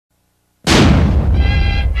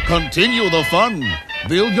Continue the fun.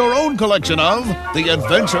 Build your own collection of The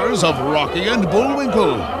Adventures of Rocky and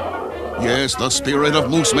Bullwinkle. Yes, the spirit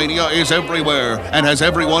of Moose Mania is everywhere and has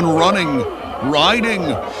everyone running, riding,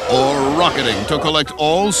 or rocketing to collect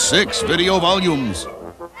all 6 video volumes.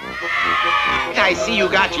 I see you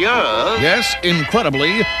got yours. Yes,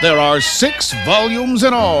 incredibly, there are 6 volumes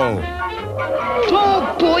in all.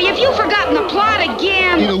 Oh, boy, have you forgotten the plot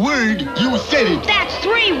again? In a word, you said it. That's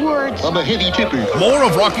 3 words. I'm a heavy tipper. More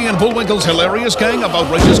of Rocky and Bullwinkle's hilarious gang of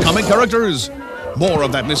outrageous comic characters. More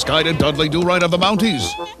of that misguided Dudley Do-Right of the Mounties.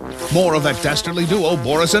 More of that dastardly duo,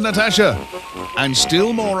 Boris and Natasha. And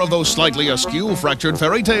still more of those slightly askew fractured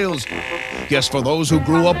fairy tales. Yes, for those who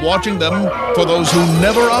grew up watching them, for those who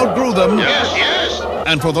never outgrew them. Yes, yes.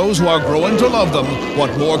 And for those who are growing to love them,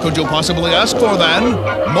 what more could you possibly ask for than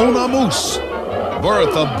Mona Moose,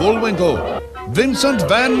 Bertha Bullwinkle, Vincent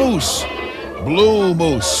Van Moose, Blue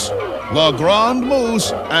Moose, La Grande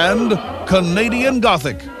Moose, and Canadian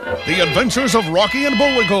Gothic. The Adventures of Rocky and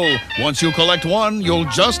Bullwinkle. Once you collect one, you'll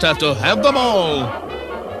just have to have them all.